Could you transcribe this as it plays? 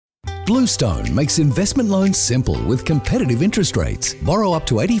Bluestone makes investment loans simple with competitive interest rates. Borrow up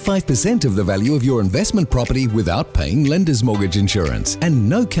to 85% of the value of your investment property without paying lender's mortgage insurance, and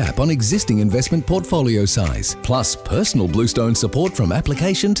no cap on existing investment portfolio size. Plus, personal Bluestone support from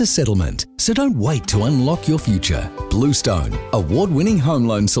application to settlement. So don't wait to unlock your future. Bluestone, award-winning home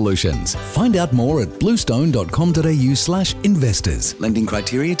loan solutions. Find out more at bluestone.com.au/investors. Lending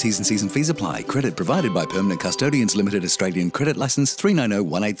criteria, T's and C's and fees apply. Credit provided by Permanent Custodians Limited, Australian Credit Licence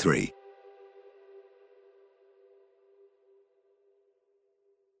 390183.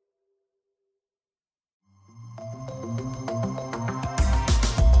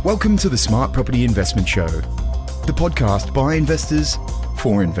 Welcome to the Smart Property Investment Show, the podcast by investors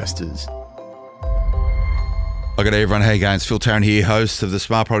for investors. Hi, good day everyone. How you going? It's Phil Tarrant here, host of the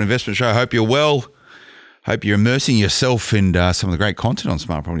Smart Property Investment Show. Hope you're well. Hope you're immersing yourself in some of the great content on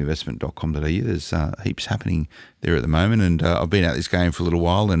smartpropertyinvestment.com.au. There's heaps happening there at the moment, and I've been at this game for a little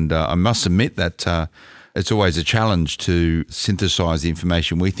while, and I must admit that it's always a challenge to synthesise the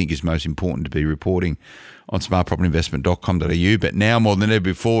information we think is most important to be reporting on smartpropertyinvestment.com.au. But now more than ever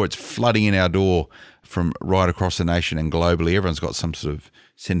before, it's flooding in our door from right across the nation and globally. Everyone's got some sort of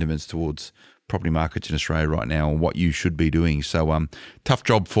sentiments towards property markets in Australia right now and what you should be doing. So tough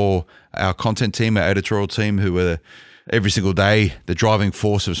job for our content team, our editorial team, who are every single day the driving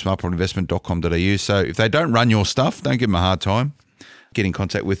force of smartpropertyinvestment.com.au. So if they don't run your stuff, don't give them a hard time. Get in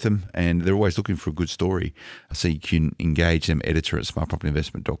contact with them, and they're always looking for a good story. So you can engage them, editor at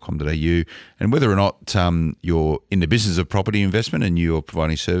smartpropertyinvestment.com.au. And whether or not you're in the business of property investment and you're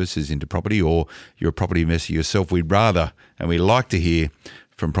providing services into property, or you're a property investor yourself, we'd rather, and we like to hear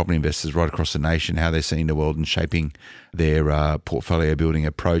from property investors right across the nation how they're seeing the world and shaping their portfolio building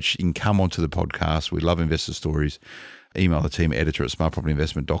approach. You can come onto the podcast. We love investor stories. Email the team, editor at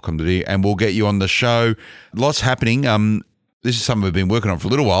smartpropertyinvestment.com.au, and we'll get you on the show. Lots happening. This is something we've been working on for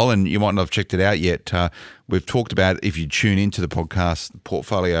a little while, and you might not have checked it out yet. We've talked about, if you tune into the podcast, the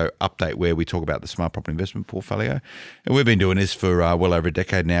portfolio update, where we talk about the smart property investment portfolio. And we've been doing this for well over a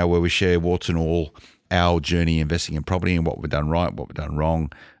decade now, where we share warts and all our journey investing in property and what we've done right, what we've done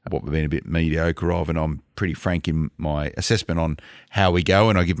wrong, what we've been a bit mediocre of. And I'm pretty frank in my assessment on how we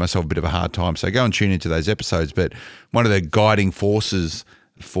go, and I give myself a bit of a hard time. So go and tune into those episodes. But one of the guiding forces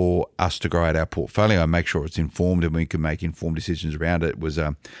for us to grow out our portfolio and make sure it's informed and we can make informed decisions around it was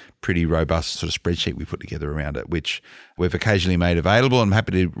a pretty robust sort of spreadsheet we put together around it, which we've occasionally made available. I'm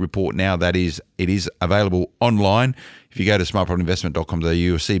happy to report now that it is available online. If you go to smartpropertyinvestment.com.au,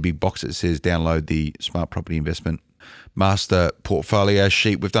 you'll see a big box that says download the Smart Property Investment Master Portfolio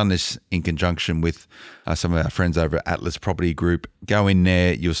Sheet. We've done this in conjunction with some of our friends over at Atlas Property Group. Go in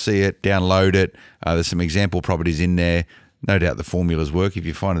there, you'll see it, download it. There's some example properties in there. No doubt the formulas work. If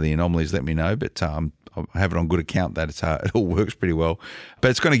you find any anomalies, let me know. But I have it on good account that it all works pretty well.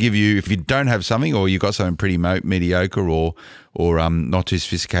 But it's going to give you, if you don't have something, or you've got something pretty mediocre or not too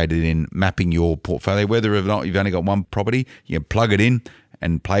sophisticated in mapping your portfolio, whether or not you've only got one property, you can plug it in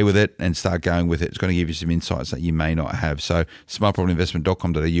and play with it and start going with it. It's going to give you some insights that you may not have. So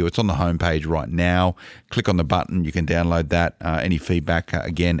smartpropertyinvestment.com.au, it's on the homepage right now. Click on the button, you can download that. Any feedback,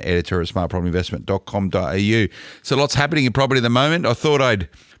 again, editor at smartpropertyinvestment.com.au. So lots happening in property at the moment. I thought I'd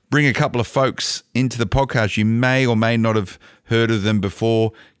bring a couple of folks into the podcast. You may or may not have heard of them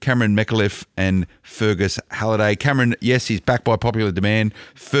before. Cameron Micallef and Fergus Halliday. Cameron, yes, he's back by popular demand.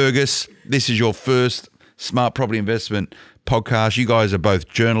 Fergus, this is your first Smart Property Investment podcast. You guys are both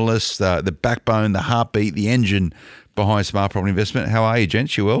journalists, the backbone, the heartbeat, the engine behind Smart Property Investment. How are you,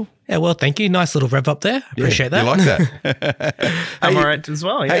 gents? You well? Yeah, well, thank you. Nice little rev up there. Appreciate that. You like that? I'm all right as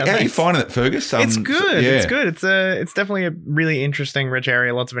well. Yeah, how are you finding it, Fergus? It's good. Yeah. It's good. It's definitely a really interesting, rich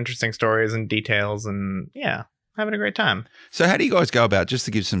area. Lots of interesting stories and details, and yeah, having a great time. So how do you guys go about, just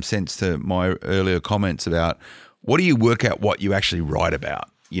to give some sense to my earlier comments about, what do you work out what you actually write about?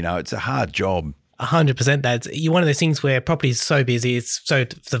 You know, it's a hard job. 100%. That's one of those things where property is so busy, it's so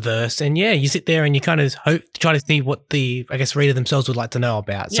diverse, and yeah, you sit there and you kind of try to see what the, I guess, reader themselves would like to know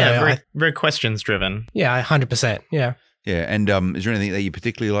about. Yeah, so very questions driven. Yeah, 100%. Yeah. Yeah, and is there anything that you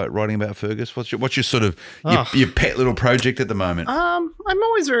particularly like writing about, Fergus? What's your sort of your pet little project at the moment? I'm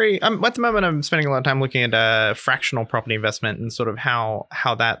always at the moment I'm spending a lot of time looking at fractional property investment and sort of how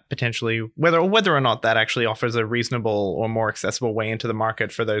that potentially, whether or not that actually offers a reasonable or more accessible way into the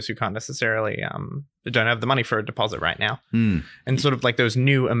market for those who can't necessarily don't have the money for a deposit right now, and sort of like those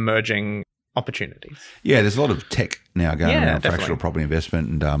new emerging opportunities. Yeah, there's a lot of tech now going around fractional property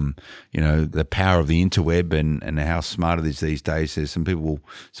investment, and the power of the interweb and how smart it is these days. There's some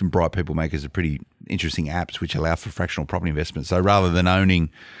bright people makers of pretty interesting apps which allow for fractional property investment. So rather than owning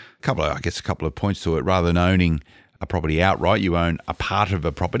a couple of points to it, rather than owning a property outright. You own a part of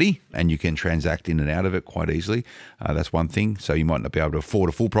a property and you can transact in and out of it quite easily. That's one thing. So you might not be able to afford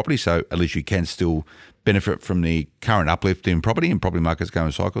a full property. So at least you can still benefit from the current uplift in property, and property markets go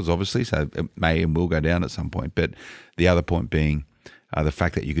in cycles, obviously. So it may and will go down at some point. But the other point being the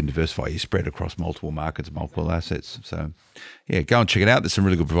fact that you can diversify your spread across multiple markets, multiple assets. So, yeah, go and check it out. There's some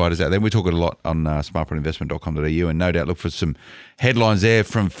really good providers out there. We're talking a lot on smartpropertyinvestment.com.au, and no doubt look for some headlines there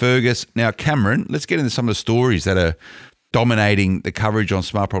from Fergus. Now, Cameron, let's get into some of the stories that are dominating the coverage on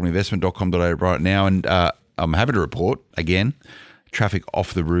smartpropertyinvestment.com.au right now. And I'm happy to report, again, traffic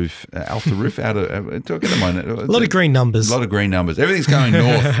off the roof, out of, do I get them on it? A lot of green numbers. A lot of green numbers. Everything's going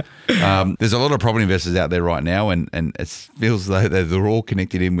north. There's a lot of property investors out there right now, and it feels though they're all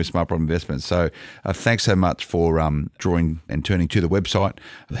connected in with Smart Property Investments. So thanks so much for drawing and turning to the website.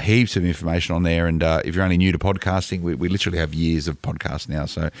 Heaps of information on there. And if you're only new to podcasting, we literally have years of podcasts now.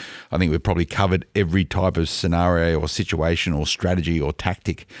 So I think we've probably covered every type of scenario or situation or strategy or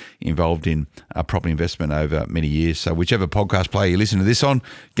tactic involved in property investment over many years. So whichever podcast player you listen to this on,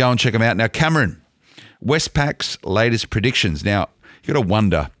 go and check them out. Now, Cameron, Westpac's latest predictions. Now, you got to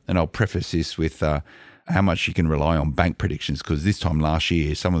wonder, and I'll preface this with how much you can rely on bank predictions, because this time last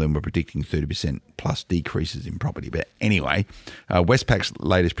year, some of them were predicting 30% plus decreases in property. But anyway, Westpac's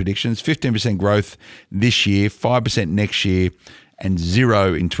latest predictions, 15% growth this year, 5% next year, and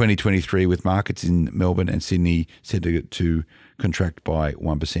 0 in 2023, with markets in Melbourne and Sydney said to contract by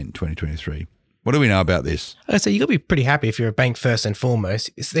 1% in 2023. What do we know about this? So you got to be pretty happy if you're a bank first and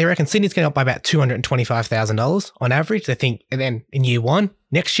foremost. They reckon Sydney's going to go up by about $225,000 on average. They think, and then in year one,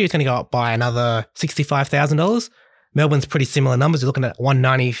 next year it's going to go up by another $65,000. Melbourne's pretty similar numbers. You're looking at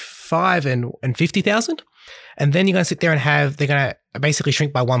 $195,000 and $50,000. And then you're going to sit there and they're going to basically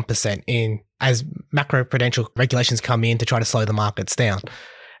shrink by 1% as macro-prudential regulations come in to try to slow the markets down.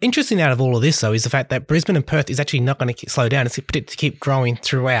 Interesting out of all of this, though, is the fact that Brisbane and Perth is actually not going to slow down. It's predicted to keep growing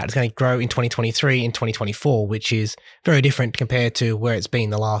throughout. It's going to grow in 2023 and 2024, which is very different compared to where it's been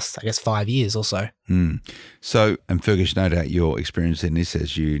the last, 5 years or so. So, and Fergus, no doubt your experience in this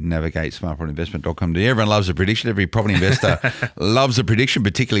as you navigate smartpropertyinvestment.com. Everyone loves a prediction. Every property investor loves a prediction,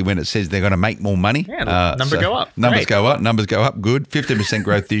 particularly when it says they're going to make more money. Yeah, numbers go up. Numbers go up. Good. 15%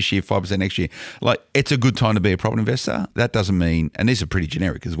 growth this year, 5% next year. Like, it's a good time to be a property investor. That doesn't mean, and these are pretty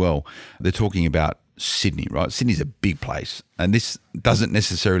generic as well, they're talking about Sydney, right? Sydney's a big place. And this doesn't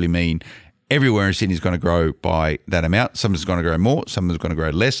necessarily mean everywhere in Sydney is going to grow by that amount. Some is going to grow more, some is going to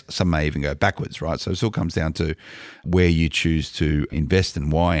grow less, some may even go backwards, right? So it still comes down to where you choose to invest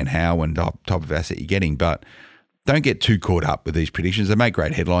and why and how and the type of asset you're getting. But don't get too caught up with these predictions. They make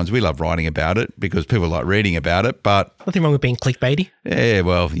great headlines. We love writing about it because people like reading about it, but nothing wrong with being clickbaity. Yeah,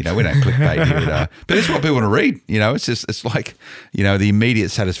 well, we don't clickbait here, but it's what people want to read. It's like, the immediate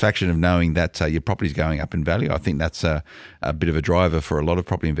satisfaction of knowing that your property's going up in value. I think that's a bit of a driver for a lot of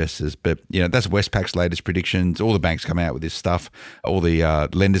property investors. But, that's Westpac's latest predictions. All the banks come out with this stuff. All the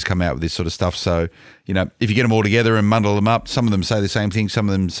lenders come out with this sort of stuff. So, if you get them all together and bundle them up, some of them say the same thing, some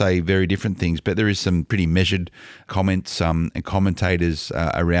of them say very different things, but there is some pretty measured comments and commentators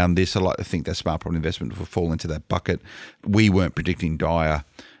around this. I like to think that Smart Property Investment will fall into that bucket. We weren't predicting dire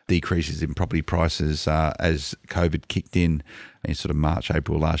decreases in property prices as COVID kicked in sort of March,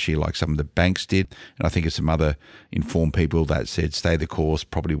 April last year, like some of the banks did. And I think of some other informed people that said, stay the course,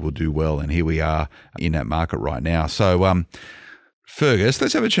 property will do well. And here we are in that market right now. So, Fergus,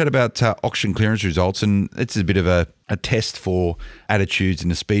 let's have a chat about auction clearance results. And it's a bit of a test for attitudes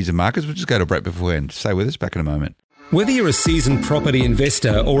and the speeds of markets. We'll just go to a break beforehand. Stay with us, back in a moment. Whether you're a seasoned property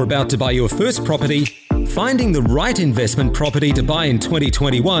investor or about to buy your first property, finding the right investment property to buy in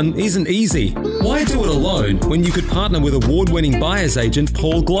 2021 isn't easy. Why do it alone when you could partner with award-winning buyer's agent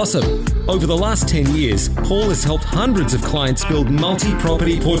Paul Glossop? Over the last 10 years, Paul has helped hundreds of clients build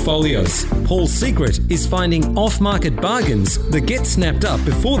multi-property portfolios. Paul's secret is finding off-market bargains that get snapped up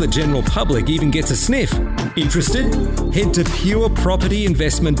before the general public even gets a sniff. Interested? Head to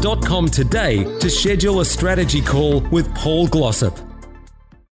purepropertyinvestment.com today to schedule a strategy call with Paul Glossop.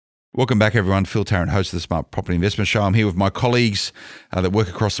 Welcome back, everyone. Phil Tarrant, host of the Smart Property Investment Show. I'm here with my colleagues that work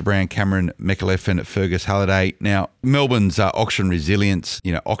across the brand, Cameron, Micallef and Fergus, Halliday. Now, Melbourne's auction resilience,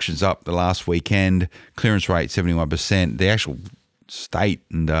 auctions up the last weekend, clearance rate 71%. The actual state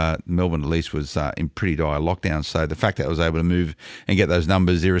and Melbourne at least was in pretty dire lockdown. So the fact that I was able to move and get those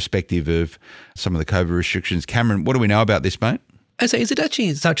numbers irrespective of some of the COVID restrictions. Cameron, what do we know about this, mate? So is it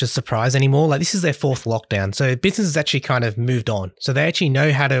actually such a surprise anymore? Like, this is their fourth lockdown. So business has actually kind of moved on. So they actually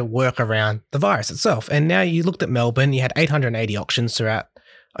know how to work around the virus itself. And now you looked at Melbourne, you had 880 auctions throughout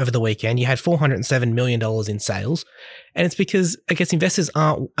over the weekend. You had $407 million in sales. And it's because, I guess, investors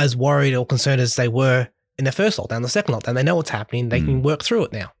aren't as worried or concerned as they were in the first lockdown, the second lockdown. They know what's happening. They can work through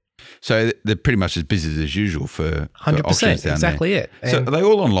it now. So they're pretty much as busy as usual for 100%. auctions down Exactly there. it. So And are they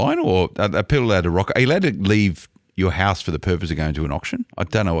all online, or are people allowed to rock? Are you allowed to leave your house for the purpose of going to an auction? I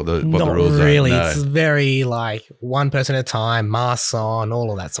don't know what the rules not really. are. No. It's very like one person at a time, masks on,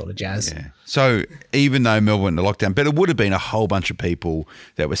 all of that sort of jazz. Yeah. So even though Melbourne went into lockdown, but it would have been a whole bunch of people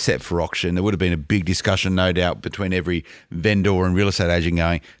that were set for auction. There would have been a big discussion, no doubt, between every vendor and real estate agent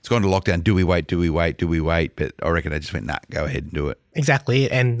going, it's gone to lockdown. Do we wait? Do we wait? Do we wait? But I reckon they just went, nah, go ahead and do it. Exactly.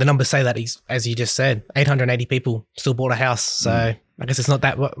 And the numbers say that, as you just said, 880 people still bought a house. So I guess it's not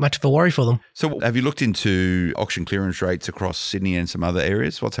that much of a worry for them. So have you looked into auction clearance rates across Sydney and some other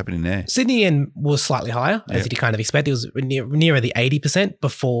areas? What's happening there? Sydney was slightly higher, as you'd kind of expect. It was nearer the 80%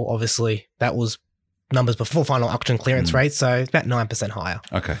 before, obviously, that was numbers before final auction clearance rates. So it's about 9% higher.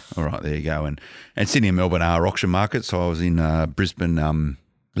 Okay. All right. There you go. And Sydney and Melbourne are auction markets. So I was in Brisbane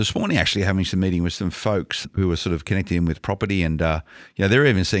this morning, actually having some meeting with some folks who were sort of connected in with property, and they're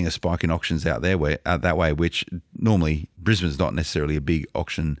even seeing a spike in auctions out there that way, which normally Brisbane's not necessarily a big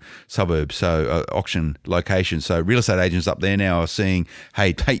auction suburb, so auction location. So real estate agents up there now are seeing,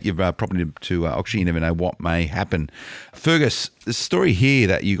 hey, take your property to auction. You never know what may happen. Fergus, the story here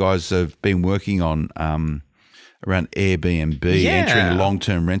that you guys have been working on around Airbnb entering the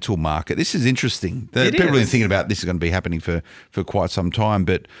long-term rental market. This is interesting. People have been thinking about this is going to be happening for quite some time,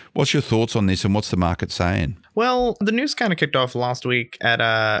 but what's your thoughts on this and what's the market saying? Well, the news kind of kicked off last week at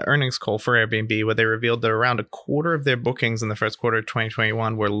an earnings call for Airbnb, where they revealed that around a quarter of their bookings in the first quarter of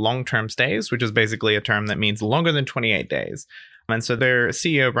 2021 were long-term stays, which is basically a term that means longer than 28 days. And so their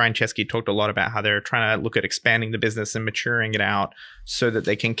CEO, Brian Chesky, talked a lot about how they're trying to look at expanding the business and maturing it out so that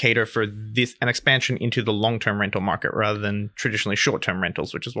they can cater for an expansion into the long-term rental market rather than traditionally short-term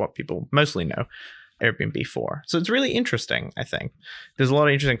rentals, which is what people mostly know Airbnb for. So it's really interesting, I think. There's a lot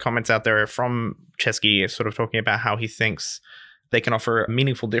of interesting comments out there from Chesky sort of talking about how he thinks they can offer a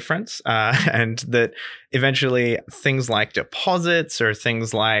meaningful difference, and that eventually things like deposits or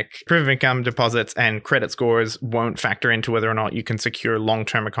things like proof of income deposits and credit scores won't factor into whether or not you can secure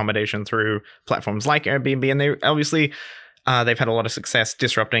long-term accommodation through platforms like Airbnb. And they obviously they've had a lot of success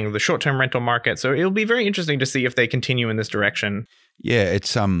disrupting the short-term rental market. So it'll be very interesting to see if they continue in this direction. Yeah,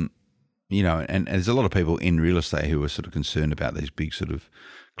 it's and there's a lot of people in real estate who are sort of concerned about these big sort of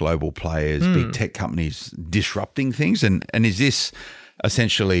global players, big tech companies disrupting things. And is this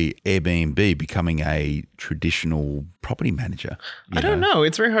essentially Airbnb becoming a traditional property manager? I don't know.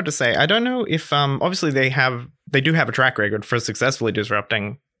 It's very hard to say. I don't know if obviously they do have a track record for successfully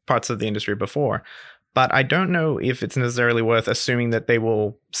disrupting parts of the industry before. But I don't know if it's necessarily worth assuming that they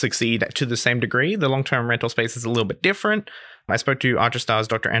will succeed to the same degree. The long-term rental space is a little bit different. I spoke to Archistar's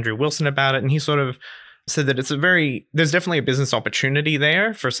Dr. Andrew Wilson about it, and he sort of said that there's definitely a business opportunity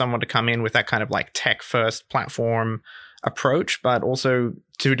there for someone to come in with that kind of like tech-first platform approach, but also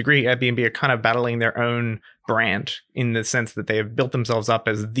to a degree, Airbnb are kind of battling their own brand in the sense that they have built themselves up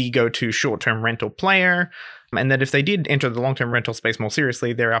as the go-to short-term rental player. And that if they did enter the long-term rental space more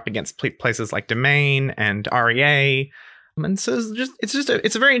seriously, they're up against places like Domain and REA. And so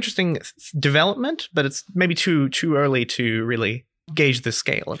it's a very interesting development, but it's maybe too early to really gauge the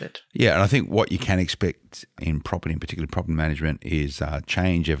scale of it. Yeah, and I think what you can expect in property, in particular property management, is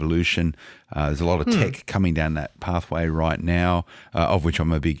change, evolution. There's a lot of tech coming down that pathway right now, of which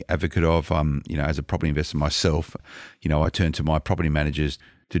I'm a big advocate of. As a property investor myself, I turn to my property managers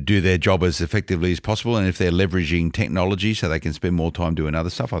to do their job as effectively as possible. And if they're leveraging technology so they can spend more time doing other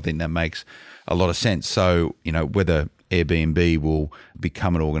stuff, I think that makes a lot of sense. So, whether Airbnb will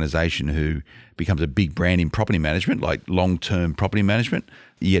become an organization who becomes a big brand in property management, like long-term property management,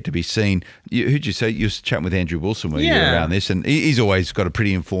 yet to be seen. Who'd you say? You were chatting with Andrew Wilson when you were around this, and he's always got a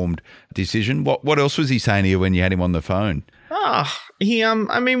pretty informed decision. What else was he saying to you when you had him on the phone?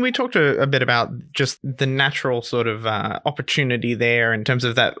 We talked a bit about just the natural sort of opportunity there in terms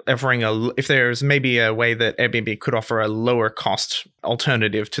of that offering if there's maybe a way that Airbnb could offer a lower cost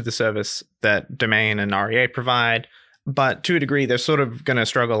alternative to the service that Domain and REA provide. But to a degree, they're sort of going to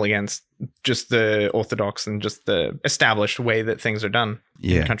struggle against just the orthodox and just the established way that things are done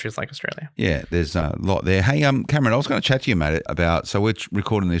in countries like Australia. Yeah, there's a lot there. Hey, Cameron, I was going to chat to you, mate, about, so we're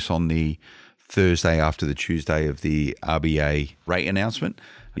recording this on the Thursday after the Tuesday of the RBA rate announcement.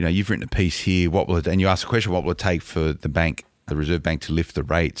 You've written a piece here. And you asked a question, what will it take for the Reserve Bank to lift the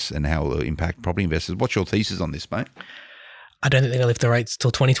rates and how it will impact property investors? What's your thesis on this, mate? I don't think they're going to lift the rates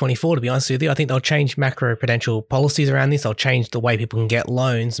till 2024, to be honest with you. I think they'll change macro-prudential policies around this. They'll change the way people can get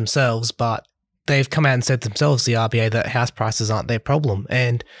loans themselves, but they've come out and said themselves, the RBA, that house prices aren't their problem.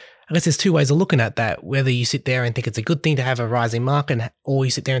 And I guess there's two ways of looking at that, whether you sit there and think it's a good thing to have a rising market, or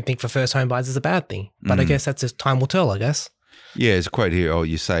you sit there and think for first home buyers is a bad thing. But I guess that's just time will tell, I guess. Yeah, there's a quote here.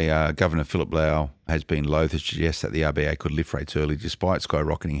 You say Governor Philip Lau has been loath to suggest that the RBA could lift rates early despite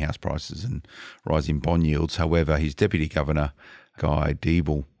skyrocketing house prices and rising bond yields. However, his Deputy Governor, Guy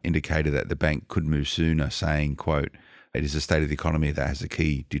Deeble, indicated that the bank could move sooner, saying, quote, "It is the state of the economy that has a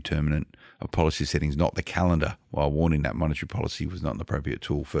key determinant of policy settings, not the calendar," while warning that monetary policy was not an appropriate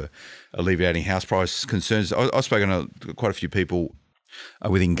tool for alleviating house price concerns. I've spoken to quite a few people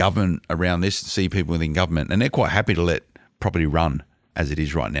within government around this, see people within government, and they're quite happy to let property run as it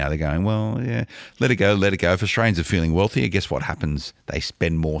is right now. They're going, well, yeah, let it go, let it go. If Australians are feeling wealthy, guess what happens? They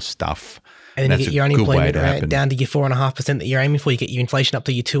spend more stuff. And then you get your unemployment rate down to your 4.5% that you're aiming for. You get your inflation up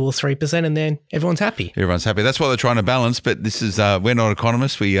to your 2 or 3%, and then everyone's happy. Everyone's happy. That's what they're trying to balance. But this is we're not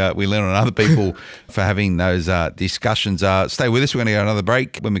economists. We learn on other people for having those discussions. Stay with us. We're going to go another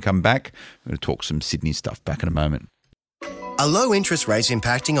break. When we come back, we're going to talk some Sydney stuff back in a moment. Are low interest rates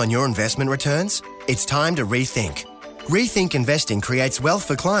impacting on your investment returns? It's time to rethink. Rethink Investing creates wealth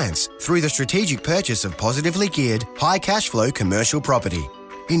for clients through the strategic purchase of positively geared, high cash flow commercial property.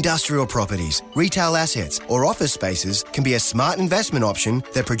 Industrial properties, retail assets, or office spaces can be a smart investment option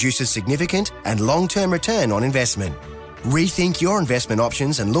that produces significant and long-term return on investment. Rethink your investment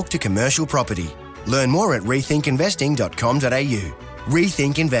options and look to commercial property. Learn more at rethinkinvesting.com.au.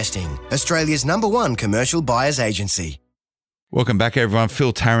 Rethink Investing, Australia's #1 commercial buyers agency. Welcome back, everyone.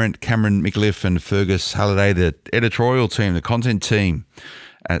 Phil Tarrant, Cameron Micallef and Fergus Halliday, the editorial team, the content team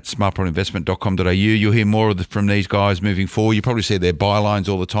at smartpropertyinvestment.com.au. You'll hear more from these guys moving forward. You probably see their bylines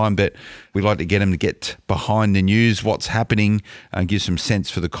all the time, but we like to get them to get behind the news, what's happening, and give some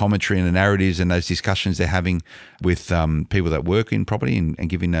sense for the commentary and the narratives and those discussions they're having with people that work in property and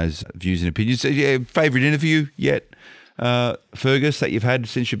giving those views and opinions. So, yeah, favourite interview yet, Fergus, that you've had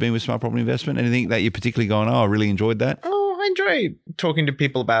since you've been with Smart Property Investment? Anything that you're particularly going, I really enjoyed that? I enjoy talking to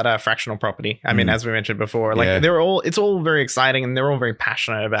people about fractional property. I mean, as we mentioned before, like it's all very exciting and they're all very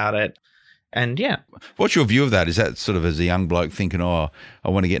passionate about it. And yeah. What's your view of that? Is that sort of as a young bloke thinking, I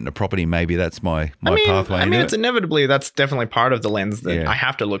want to get into property, maybe that's my pathway? I mean, it's inevitably, that's definitely part of the lens that I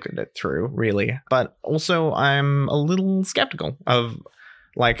have to look at it through, really. But also I'm a little skeptical of,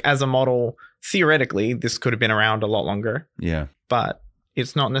 like, as a model, theoretically, this could have been around a lot longer. Yeah. But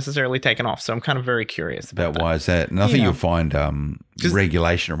it's not necessarily taken off. So I'm kind of very curious about why is that. And I think you'll find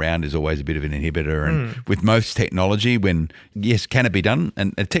regulation around is always a bit of an inhibitor. And with most technology, yes, can it be done?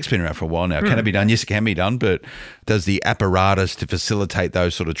 And tech's been around for a while now. Can it be done? Yes, it can be done. But does the apparatus to facilitate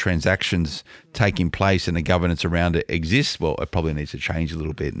those sort of transactions taking place and the governance around it exist? Well, it probably needs to change a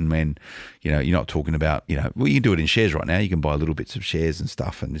little bit. And when, you're not talking about, well, you can do it in shares right now. You can buy little bits of shares and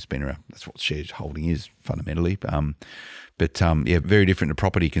stuff. And it's been around. That's what shares holding is fundamentally. But very different to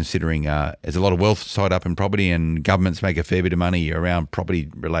property, considering there's a lot of wealth tied up in property and governments make a fair bit of money around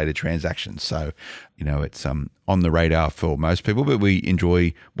property-related transactions. So, it's on the radar for most people, but we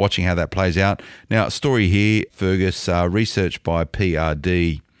enjoy watching how that plays out. Now, a story here, Fergus, research by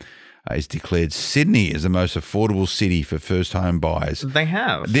PRD has declared Sydney as the most affordable city for first home buyers. They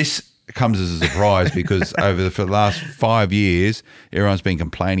have. This comes as a surprise because for the last 5 years, everyone's been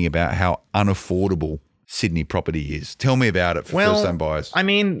complaining about how unaffordable Sydney property is. Tell me about it for first-time buyers. I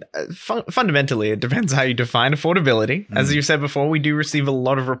mean, fundamentally, it depends how you define affordability. As you said before, we do receive a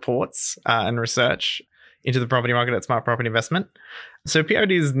lot of reports and research into the property market at Smart Property Investment. So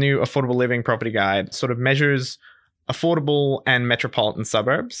PRD's new Affordable Living Property Guide sort of measures affordable and metropolitan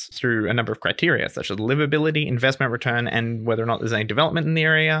suburbs through a number of criteria, such as livability, investment return, and whether or not there's any development in the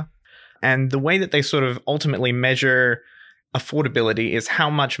area. And the way that they sort of ultimately measure affordability is how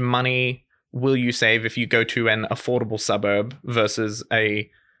much money will you save if you go to an affordable suburb versus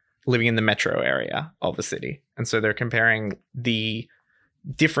living in the metro area of the city. And so they're comparing the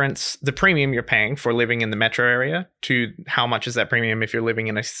difference, the premium you're paying for living in the metro area to how much is that premium if you're living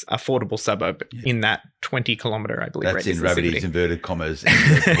in an affordable suburb in that 20-kilometre, I believe. That's in Ravity's inverted commas.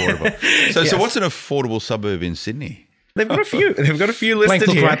 Affordable. So what's an affordable suburb in Sydney? They've got a few. They've got a few listed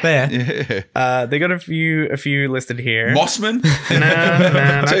here. Right there. Yeah. They got a few listed here. Mossman? No,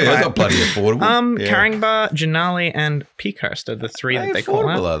 that's not bloody affordable. Caringbah, Janali, and Peakhurst are the three that they call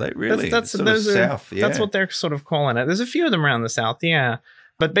out. Are they really? That's south. Yeah. That's what they're sort of calling it. There's a few of them around the south. Yeah,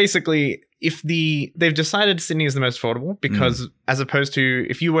 but basically, they've decided Sydney is the most affordable because as opposed to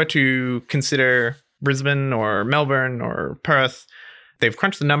if you were to consider Brisbane or Melbourne or Perth, they've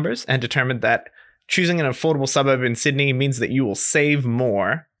crunched the numbers and determined that choosing an affordable suburb in Sydney means that you will save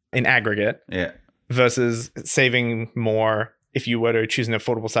more in aggregate versus saving more if you were to choose an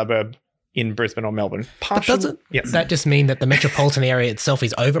affordable suburb in Brisbane or Melbourne. But doesn't that just mean that the metropolitan area itself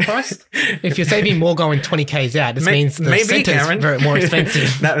is overpriced? If you're saving more going 20Ks out, this means the centre's very more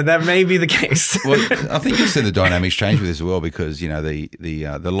expensive. that may be the case. Well, I think you'll see the dynamics change with this as well, because, you know,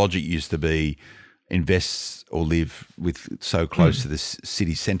 the logic used to be invest or live with so close to the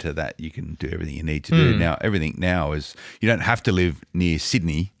city centre that you can do everything you need to do. Now, everything now is, you don't have to live near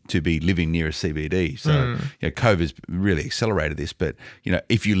Sydney to be living near a CBD. So, you know, COVID's really accelerated this. But, you know,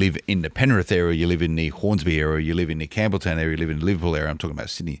 if you live in the Penrith area, you live in the Hornsby area, you live in the Campbelltown area, you live in the Liverpool area, I'm talking about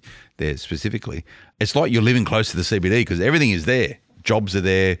Sydney there specifically, it's like you're living close to the CBD because everything is there. Jobs are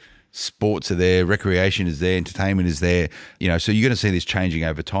there, sports are there, recreation is there, entertainment is there. You know, so you're going to see this changing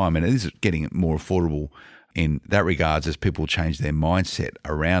over time, and it is getting more affordable in that regards as people change their mindset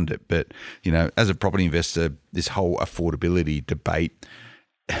around it. But, you know, as a property investor, this whole affordability debate,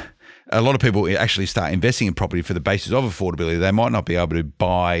 a lot of people actually start investing in property for the basis of affordability. They might not be able to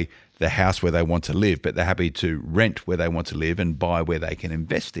buy the house where they want to live, but they're happy to rent where they want to live and buy where they can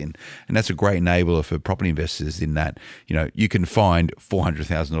invest in. And that's a great enabler for property investors in that, you know, you can find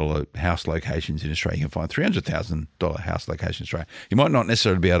 $400,000 house locations in Australia. You can find $300,000 house locations in Australia. You might not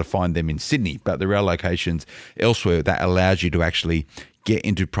necessarily be able to find them in Sydney, but there are locations elsewhere that allows you to actually get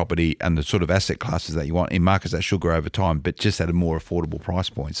into property and the sort of asset classes that you want in markets that should grow over time, but just at a more affordable price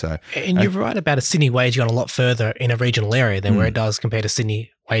point. So, and you're right about a Sydney wage going a lot further in a regional area than where it does compared to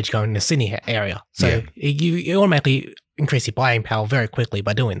Sydney wage going in a Sydney area. So you automatically increase your buying power very quickly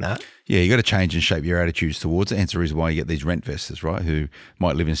by doing that. Yeah, you got to change and shape your attitudes towards it. Hence the reason why you get these rent investors, right, who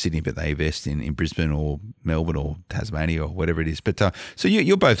might live in Sydney, but they invest in Brisbane or Melbourne or Tasmania or whatever it is. But so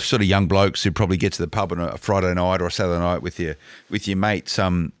you're both sort of young blokes who probably get to the pub on a Friday night or a Saturday night with your mates.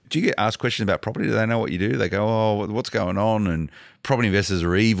 Do you get asked questions about property? Do they know what you do? They go, oh, what's going on? And property investors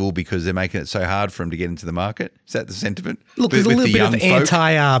are evil because they're making it so hard for them to get into the market. Is that the sentiment? Look, there's a little bit of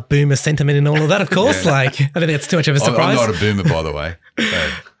anti-boomer sentiment in all of that, of course. Like, I don't think that's too much of a surprise. I'm not a boomer, by the way.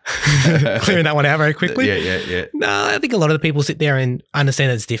 Clearing that one out very quickly. Yeah. No, I think a lot of the people sit there and understand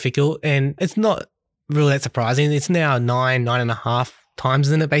that it's difficult, and it's not really that surprising. It's now 9.5 times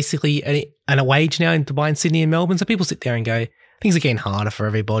than it basically and a wage now to buy in Sydney and Melbourne. So people sit there and go, things are getting harder for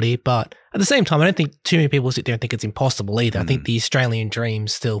everybody. But at the same time, I don't think too many people sit there and think it's impossible either. I think the Australian dream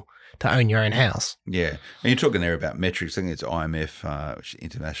still to own your own house. Yeah. And you're talking there about metrics. I think it's IMF, which is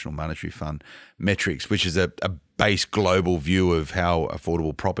International Monetary Fund metrics, which is a base global view of how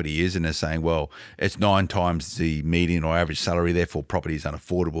affordable property is. And they're saying, well, it's 9 times the median or average salary, therefore property is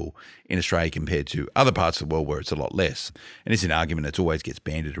unaffordable in Australia compared to other parts of the world where it's a lot less. And it's an argument that always gets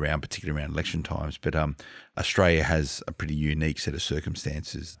bandied around, particularly around election times. But Australia has a pretty unique set of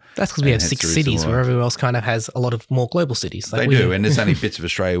circumstances. That's because we have 6 cities where everyone else kind of has a lot of more global cities. Like they do. And there's only bits of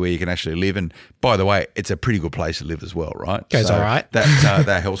Australia where you can actually live. And by the way, it's a pretty good place to live as well, right? Goes all right.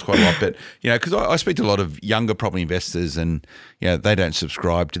 That helps quite a lot. But, you know, because I speak to a lot of younger property investors and, you know, they don't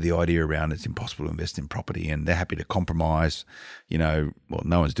subscribe to the idea around it's impossible to invest in property and they're happy to compromise, you know, well,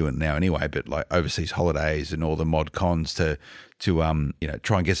 no one's doing it now anyway, but like overseas holidays and all the mod cons to you know,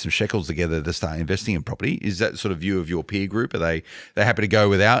 try and get some shekels together to start investing in property. Is that sort of view of your peer group? Are they happy to go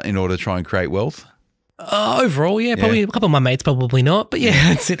without in order to try and create wealth? Overall, yeah, probably a couple of my mates, probably not. But yeah,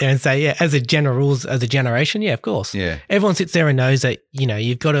 I'd sit there and say, yeah, as a general rules, as a generation, yeah, of course. Yeah. Everyone sits there and knows that, you know,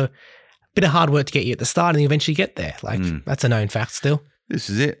 you've got a bit of hard work to get you at the start and you eventually get there. Like, that's a known fact still. This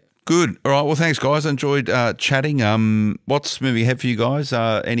is it. Good. All right. Well, thanks, guys. I enjoyed chatting. What's moving ahead for you guys?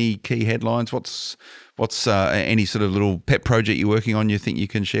 Any key headlines? What's any sort of little pet project you're working on you think you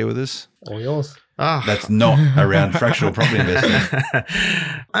can share with us? All yours. That's not around fractional property investing.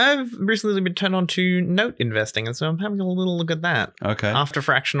 I've recently been turned on to note investing, and so I'm having a little look at that. Okay. After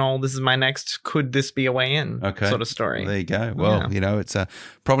fractional, this is my next could this be a way in sort of story. There you go. Well, you know, it's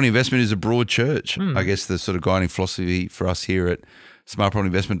property investment is a broad church. I guess the sort of guiding philosophy for us here at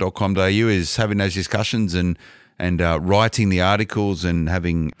smartpropertyinvestment.com.au is having those discussions and writing the articles and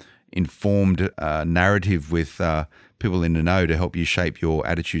having informed narrative with people in the know to help you shape your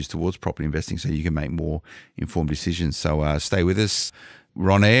attitudes towards property investing so you can make more informed decisions. So stay with us.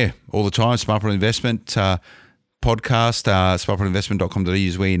 We're on air all the time. Smart Property Investment podcast, smartpropertyinvestment.com.au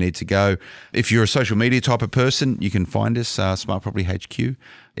is where you need to go. If you're a social media type of person, you can find us, Smart Property HQ,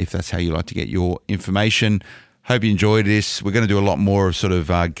 if that's how you like to get your information. Hope you enjoyed this. We're going to do a lot more of sort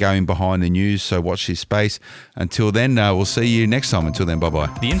of going behind the news, so watch this space. Until then, we'll see you next time. Until then,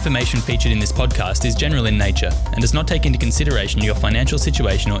 bye-bye. The information featured in this podcast is general in nature and does not take into consideration your financial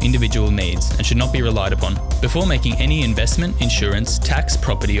situation or individual needs and should not be relied upon. Before making any investment, insurance, tax,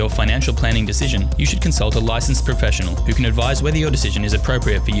 property or financial planning decision, you should consult a licensed professional who can advise whether your decision is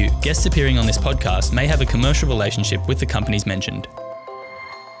appropriate for you. Guests appearing on this podcast may have a commercial relationship with the companies mentioned.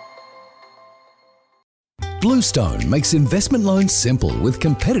 Bluestone makes investment loans simple with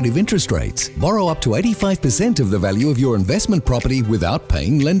competitive interest rates. Borrow up to 85% of the value of your investment property without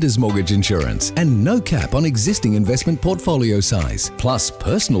paying lender's mortgage insurance, and no cap on existing investment portfolio size. Plus,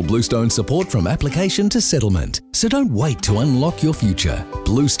 personal Bluestone support from application to settlement. So don't wait to unlock your future.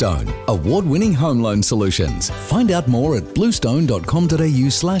 Bluestone, award-winning home loan solutions. Find out more at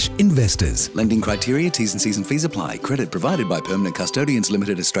bluestone.com.au/investors. Lending criteria, T's and C's and fees apply. Credit provided by Permanent Custodians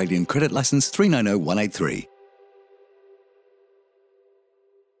Limited, Australian Credit Licence 390183.